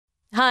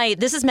Hi,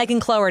 this is Megan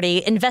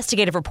Cloherty,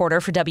 investigative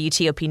reporter for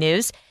WTOP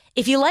News.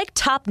 If you like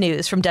top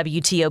news from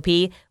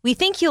WTOP, we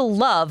think you'll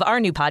love our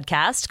new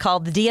podcast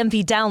called The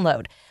DMV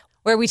Download,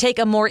 where we take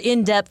a more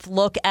in-depth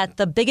look at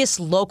the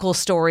biggest local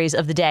stories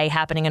of the day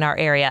happening in our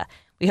area.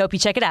 We hope you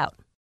check it out.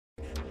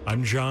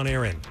 I'm John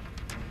Aaron.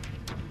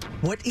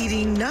 What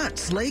eating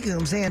nuts,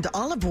 legumes, and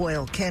olive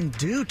oil can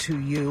do to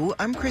you.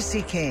 I'm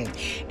Christy King.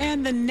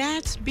 And the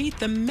Nats beat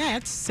the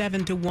Mets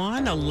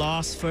 7-1, a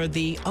loss for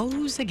the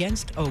O's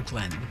against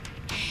Oakland.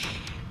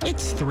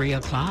 It's 3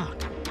 o'clock.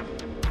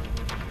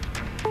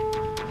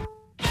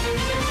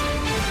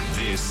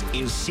 This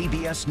is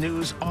CBS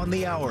News on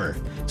the Hour,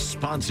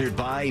 sponsored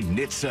by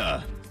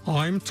NHTSA.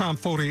 I'm Tom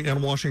Foti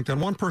in Washington.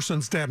 One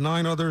person's dead,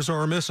 9 others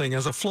are missing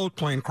as a float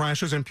plane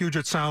crashes in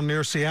Puget Sound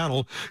near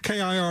Seattle.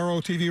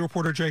 KIRO TV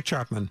reporter Jake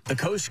Chapman. The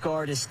Coast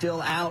Guard is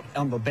still out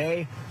on the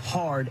bay,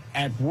 hard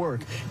at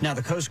work. Now,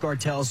 the Coast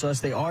Guard tells us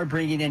they are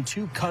bringing in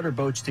 2 cutter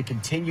boats to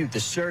continue the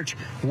search.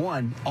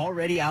 One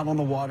already out on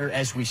the water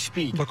as we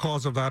speak. The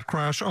cause of that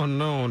crash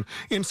unknown.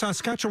 In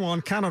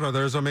Saskatchewan, Canada,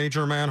 there's a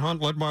major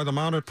manhunt led by the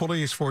mounted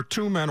police for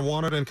 2 men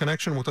wanted in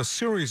connection with a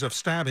series of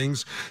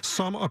stabbings.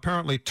 Some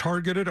apparently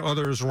targeted,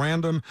 others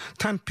random.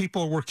 10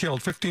 people were killed.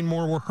 15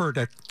 more were hurt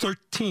at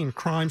 13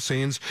 crime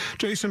scenes.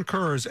 Jason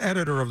Kurz,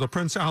 editor of the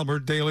Prince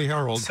Albert Daily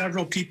Herald.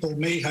 Several people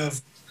may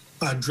have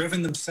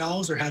driven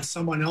themselves or had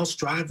someone else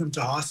drive them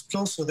to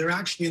hospital. So they're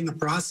actually in the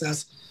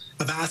process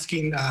of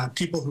asking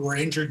people who are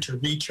injured to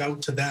reach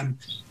out to them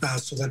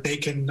so that they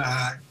can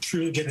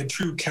get a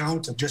true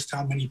count of just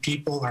how many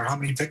people or how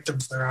many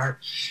victims there are.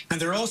 And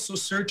they're also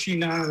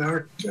searching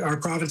our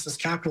province's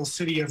capital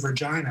city of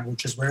Regina,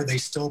 which is where they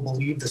still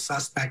believe the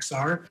suspects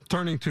are.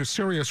 Turning to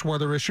serious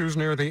weather issues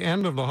near the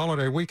end of the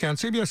holiday weekend,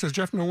 CBS's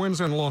Jeff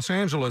Nguyen's in Los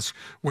Angeles,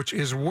 which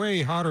is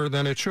way hotter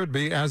than it should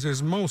be, as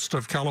is most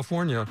of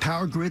California.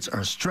 Power grids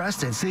are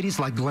stressed, and cities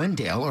like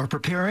Glendale are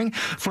preparing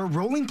for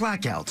rolling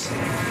blackouts.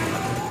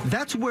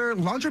 That's where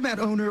laundromat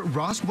owner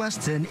Ross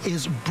Weston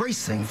is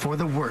bracing for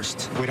the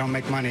worst. We don't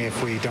make money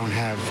if we don't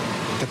have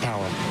the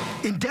power.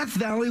 In Death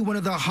Valley, one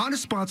of the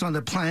hottest spots on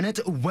the planet,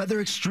 weather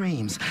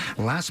extremes.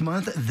 Last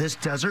month, this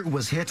desert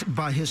was hit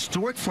by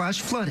historic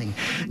flash flooding.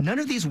 None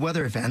of these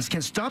weather events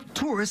can stop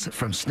tourists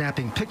from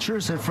snapping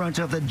pictures in front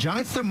of the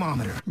giant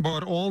thermometer.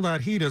 But all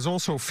that heat is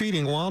also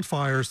feeding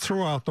wildfires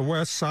throughout the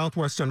west,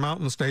 southwest, and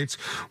mountain states.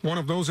 One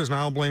of those is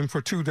now blamed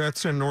for 2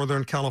 deaths in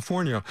Northern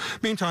California.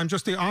 Meantime,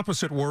 just the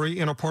opposite worry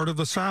in a part of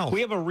the South.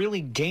 We have a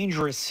really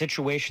dangerous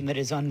situation that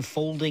is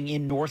unfolding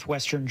in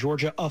northwestern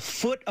Georgia. A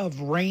foot of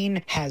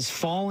rain has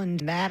fallen.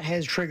 That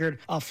has triggered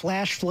a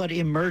flash flood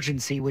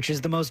emergency, which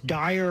is the most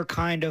dire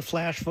kind of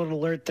flash flood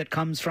alert that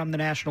comes from the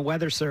National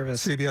Weather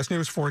Service. CBS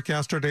News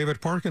forecaster David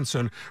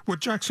Parkinson. With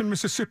Jackson,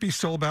 Mississippi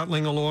still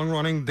battling a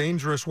long-running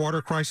dangerous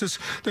water crisis,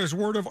 there's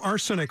word of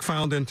arsenic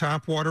found in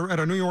tap water at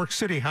a New York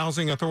City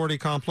housing authority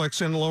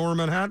complex in Lower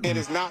Manhattan. It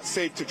is not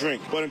safe to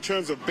drink, but in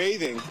terms of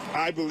bathing,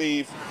 I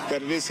believe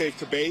that it is safe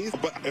to bathe.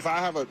 But if I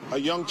have a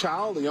young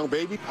child, a young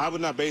baby, I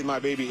would not bathe my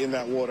baby in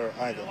that water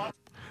either.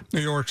 New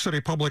York City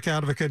public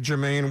advocate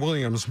Jermaine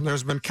Williams.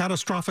 There's been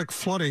catastrophic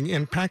flooding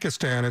in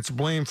Pakistan. It's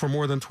blamed for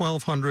more than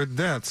 1,200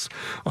 deaths.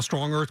 A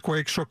strong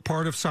earthquake shook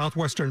part of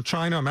southwestern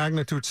China,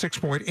 magnitude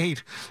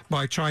 6.8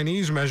 by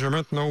Chinese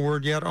measurement. No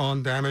word yet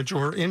on damage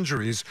or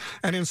injuries.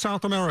 And in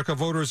South America,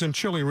 voters in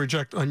Chile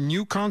reject a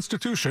new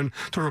constitution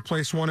to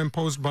replace one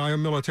imposed by a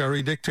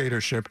military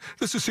dictatorship.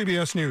 This is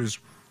CBS News.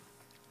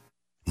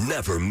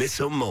 Never miss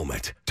a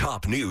moment.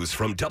 Top news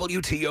from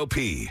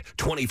WTOP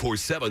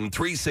 24/7,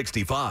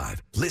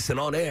 365. Listen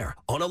on air,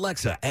 on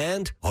Alexa,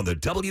 and on the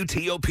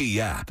WTOP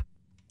app.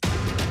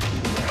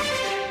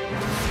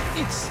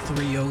 It's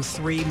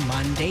 3:03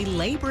 Monday,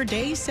 Labor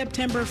Day,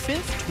 September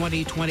 5th,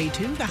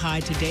 2022. The high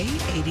today,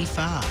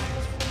 85.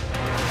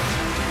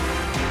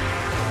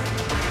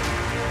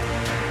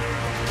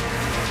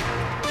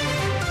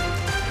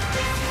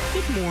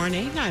 Good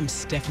morning. I'm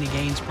Stephanie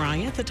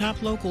Gaines-Bryant. The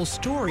top local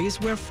stories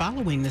we're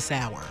following this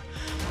hour.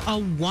 A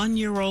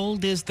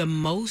 1-year-old is the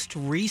most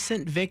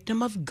recent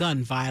victim of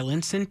gun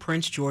violence in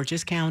Prince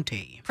George's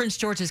County. Prince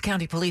George's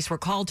County Police were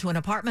called to an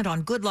apartment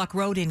on Good Luck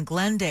Road in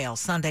Glendale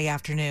Sunday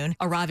afternoon.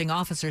 Arriving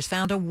officers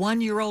found a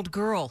 1-year-old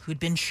girl who'd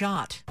been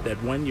shot. That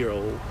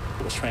 1-year-old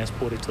was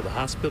transported to the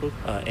hospital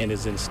and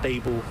is in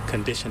stable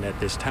condition at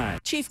this time.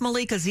 Chief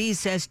Malik Aziz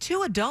says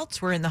 2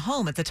 adults were in the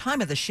home at the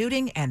time of the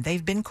shooting, and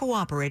they've been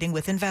cooperating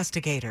with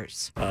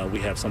investigators. We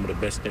have some of the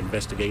best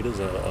investigators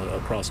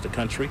across the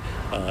country,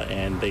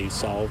 and they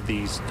solve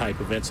these type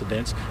of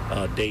incidents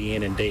day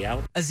in and day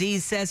out.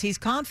 Aziz says he's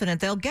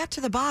confident they'll get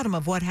to the bottom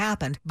of what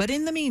happened, but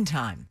in the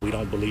meantime, we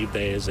don't believe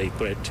there is a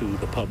threat to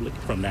the public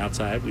from the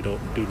outside. We do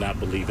not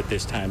believe at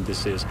this time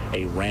this is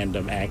a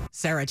random act.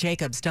 Sarah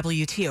Jacobs,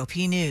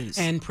 WTOP News.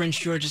 And Prince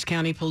George's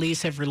County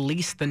Police have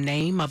released the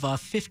name of a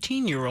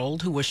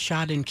 15-year-old who was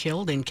shot and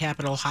killed in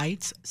Capitol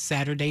Heights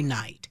Saturday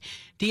night.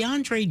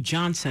 DeAndre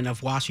Johnson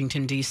of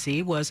Washington,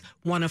 D.C. was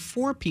one of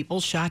 4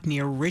 people shot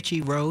near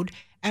Ritchie Road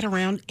at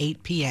around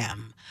 8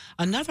 p.m.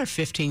 Another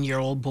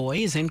 15-year-old boy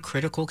is in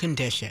critical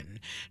condition.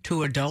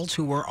 2 adults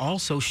who were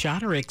also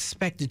shot are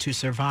expected to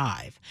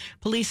survive.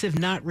 Police have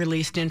not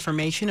released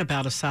information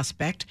about a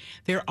suspect.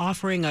 They're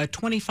offering a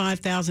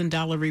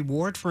 $25,000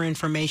 reward for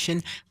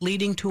information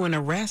leading to an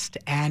arrest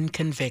and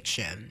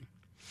conviction.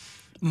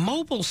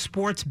 Mobile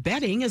sports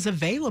betting is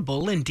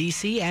available in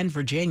D.C. and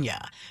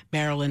Virginia.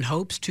 Maryland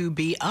hopes to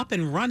be up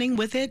and running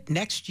with it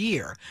next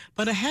year.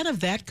 But ahead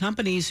of that,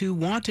 companies who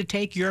want to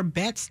take your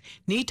bets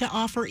need to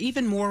offer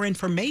even more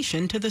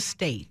information to the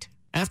state.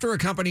 After a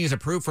company is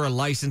approved for a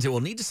license, it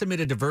will need to submit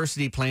a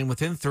diversity plan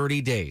within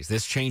 30 days.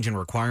 This change in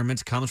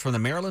requirements comes from the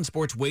Maryland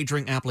Sports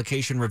Wagering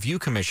Application Review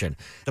Commission.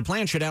 The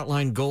plan should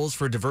outline goals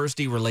for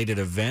diversity-related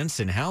events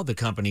and how the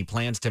company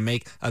plans to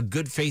make a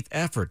good faith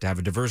effort to have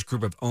a diverse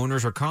group of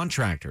owners or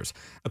contractors.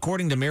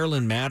 According to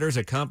Maryland Matters,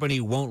 a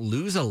company won't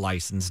lose a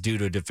license due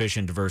to a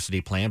deficient diversity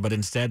plan, but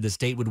instead the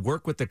state would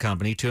work with the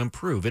company to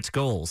improve its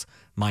goals.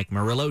 Mike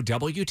Murillo,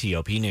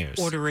 WTOP News.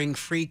 Ordering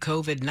free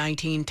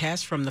COVID-19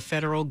 tests from the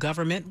federal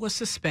government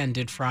was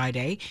suspended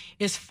Friday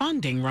as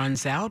funding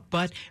runs out,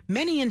 but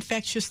many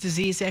infectious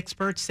disease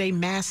experts say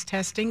mass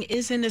testing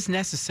isn't as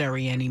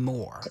necessary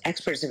anymore.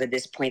 Experts have at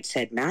this point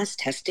said mass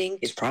testing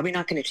is probably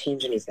not going to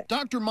change anything.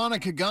 Dr.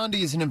 Monica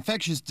Gandhi is an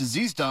infectious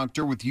disease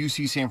doctor with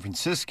UC San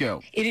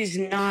Francisco. It is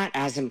not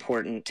as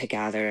important to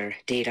gather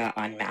data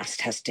on mass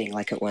testing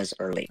like it was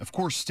early. Of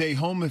course, stay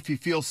home if you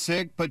feel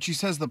sick, but she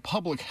says the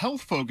public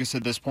health focus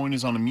at this point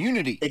is on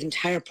immunity. The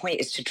entire point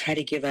is to try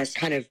to give us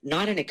kind of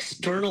not an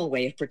external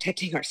way of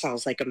protecting ourselves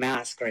like a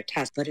mask or a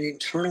test, but an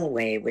internal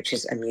way, which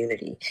is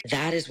immunity.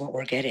 That is what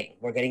we're getting.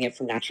 We're getting it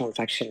from natural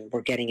infection. We're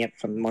getting it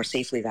from more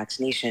safely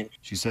vaccination.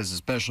 She says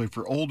especially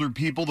for older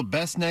people, the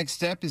best next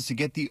step is to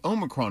get the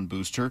Omicron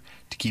booster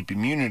to keep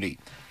immunity.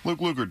 Luke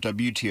Luger,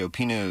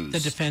 WTOP News. The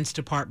Defense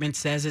Department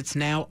says it's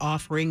now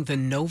offering the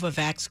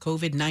Novavax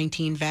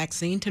COVID-19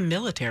 vaccine to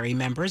military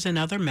members and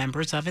other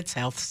members of its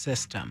health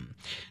system.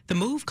 The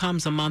move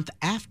comes a month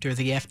after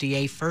the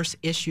FDA first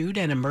issued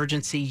an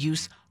emergency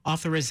use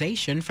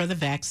authorization for the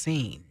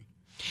vaccine.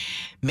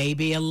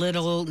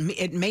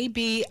 It may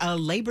be a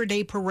Labor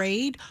Day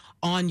parade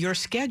on your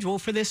schedule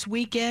for this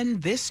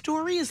weekend. This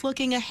story is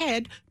looking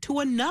ahead to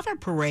another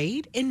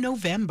parade in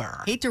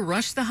November. Hate to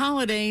rush the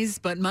holidays,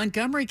 but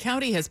Montgomery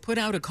County has put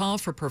out a call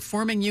for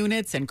performing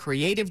units and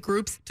creative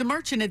groups to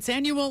march in its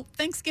annual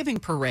Thanksgiving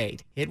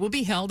parade. It will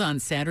be held on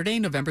Saturday,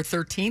 November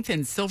 13th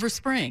in Silver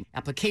Spring.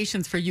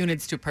 Applications for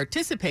units to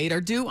participate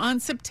are due on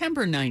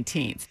September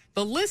 19th.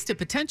 The list of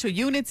potential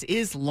units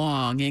is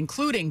long,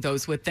 including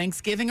those with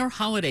Thanksgiving or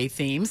holiday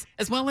themes,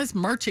 as well as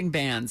marching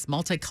bands,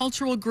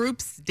 multicultural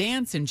groups,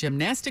 dance and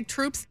gymnastic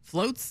troupes,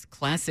 floats,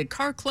 classic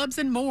car clubs,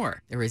 and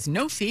more. There is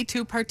no fee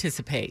to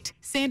participate.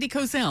 Sandy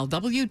Kozel,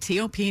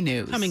 WTOP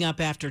News. Coming up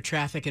after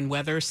traffic and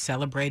weather,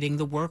 celebrating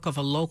the work of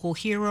a local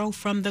hero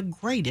from the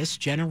greatest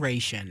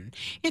generation.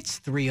 It's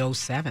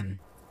 3:07.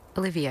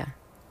 Olivia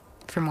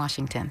from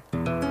Washington.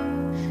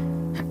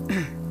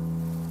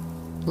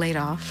 Laid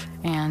off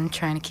and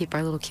trying to keep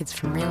our little kids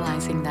from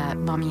realizing that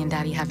mommy and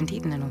daddy haven't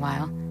eaten in a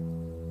while.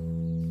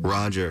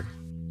 Roger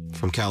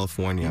from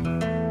California.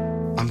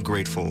 I'm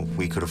grateful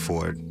we could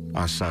afford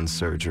our son's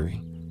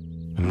surgery.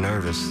 I'm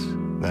nervous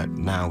that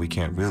now we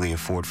can't really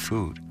afford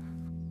food.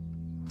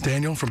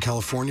 Daniel from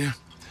California.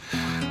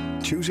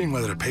 Choosing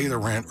whether to pay the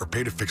rent or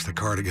pay to fix the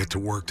car to get to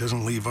work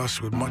doesn't leave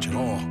us with much at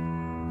all.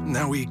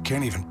 Now we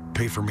can't even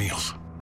pay for meals.